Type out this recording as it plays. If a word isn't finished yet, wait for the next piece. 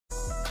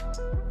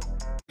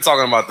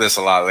talking about this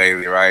a lot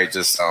lately, right?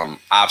 Just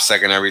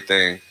OPSEC and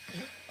everything.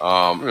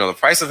 The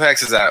price of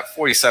Hex is at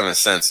 47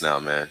 cents now,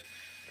 man.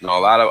 A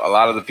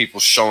lot of the people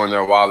showing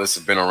their wallets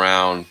have been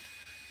around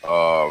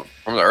from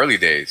the early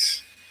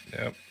days.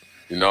 Yep.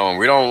 And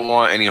we don't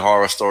want any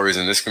horror stories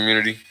in this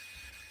community.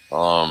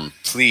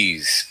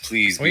 Please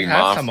be mindful. We've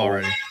had some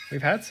already.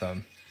 We've had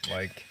some.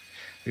 Like,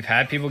 we've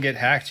had people get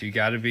hacked. You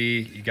gotta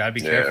be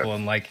careful,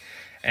 and like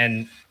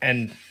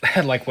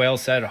Whale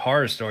said,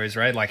 horror stories,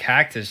 right? Like,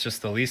 hacked is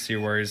just the least of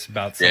your worries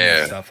about some of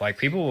this stuff. Like,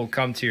 people will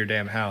come to your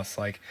damn house.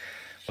 Like,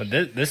 but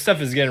this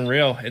stuff is getting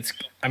real.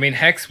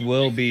 Hex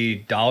will be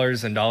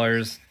dollars and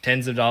dollars,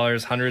 tens of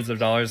dollars, hundreds of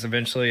dollars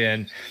eventually.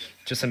 And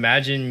just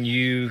imagine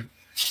you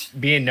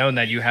being known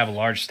that you have a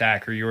large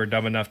stack, or you were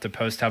dumb enough to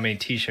post how many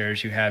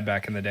T-shares you had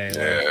back in the day.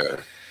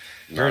 Like,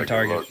 you're a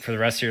target for the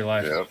rest of your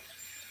life. Yep.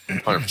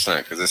 100%,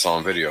 because it's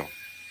on video,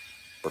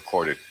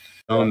 recorded.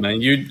 Oh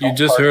man, you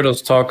just heard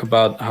us talk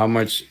about how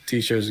much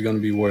T-shirts are going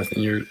to be worth,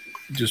 and you're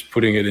just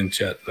putting it in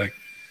chat. Like,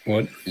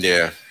 what?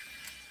 Yeah.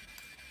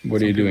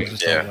 What are you doing?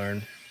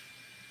 Learn.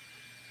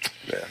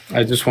 Yeah.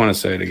 I just want to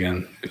say it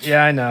again.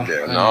 Yeah, I know.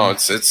 Yeah, no,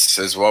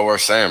 it's what we're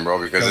saying, bro,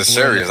 because it's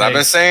serious. I've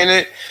been saying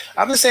it.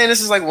 I've been saying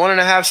this is like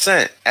 1.5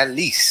 cents at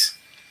least.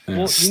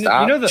 Well, you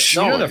know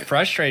the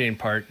frustrating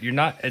part.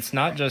 It's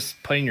not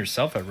just putting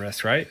yourself at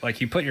risk, right?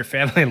 Like, you put your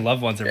family and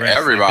loved ones at risk.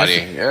 Everybody,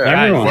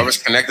 whoever's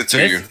connected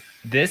to you.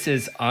 This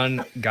is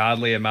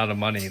ungodly amount of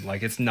money.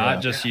 Like, it's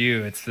not just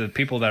you; it's the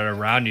people that are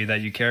around you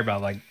that you care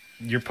about. Like,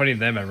 you're putting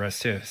them at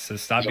risk too. So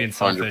stop being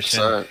selfish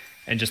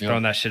and just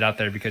throwing that shit out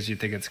there because you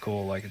think it's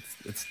cool. Like,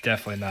 it's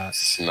definitely not.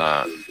 It's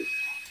not.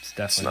 It's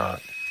definitely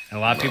not. And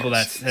a lot of people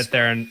that sit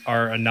there and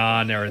are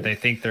anon, or they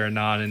think they're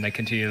anon, and they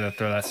continue to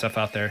throw that stuff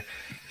out there.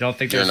 You don't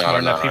think there's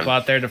smart enough people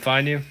out there to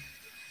find you?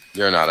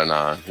 You're not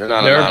anon. You're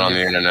not anon on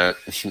the internet.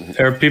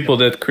 There are people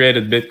that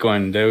created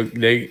Bitcoin.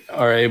 They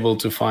are able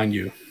to find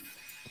you.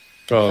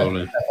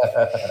 Probably.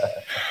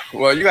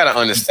 Well, you got to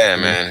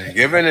understand, man.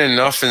 Given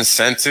enough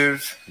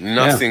incentive,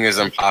 nothing is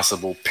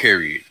impossible,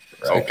 period.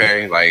 Right.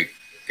 Okay? Like,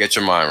 get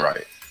your mind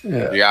right.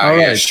 Yeah. You're out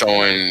here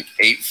showing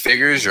 8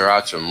 figures, you're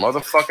out your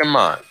motherfucking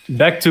mind.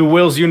 Back to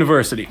Will's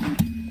University.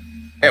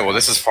 Yeah, well,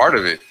 this is part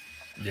of it.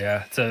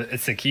 Yeah,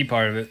 it's a key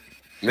part of it.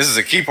 This is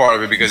a key part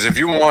of it, because if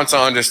you want to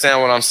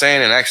understand what I'm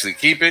saying and actually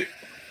keep it,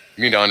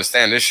 you need to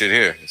understand this shit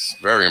here. It's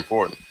very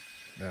important.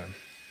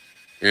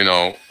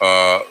 Yeah.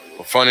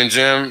 Fun and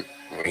Jim,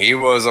 he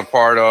was a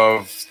part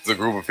of the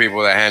group of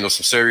people that handle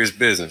some serious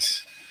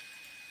business.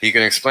 He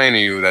can explain to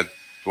you that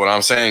what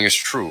I'm saying is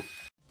true.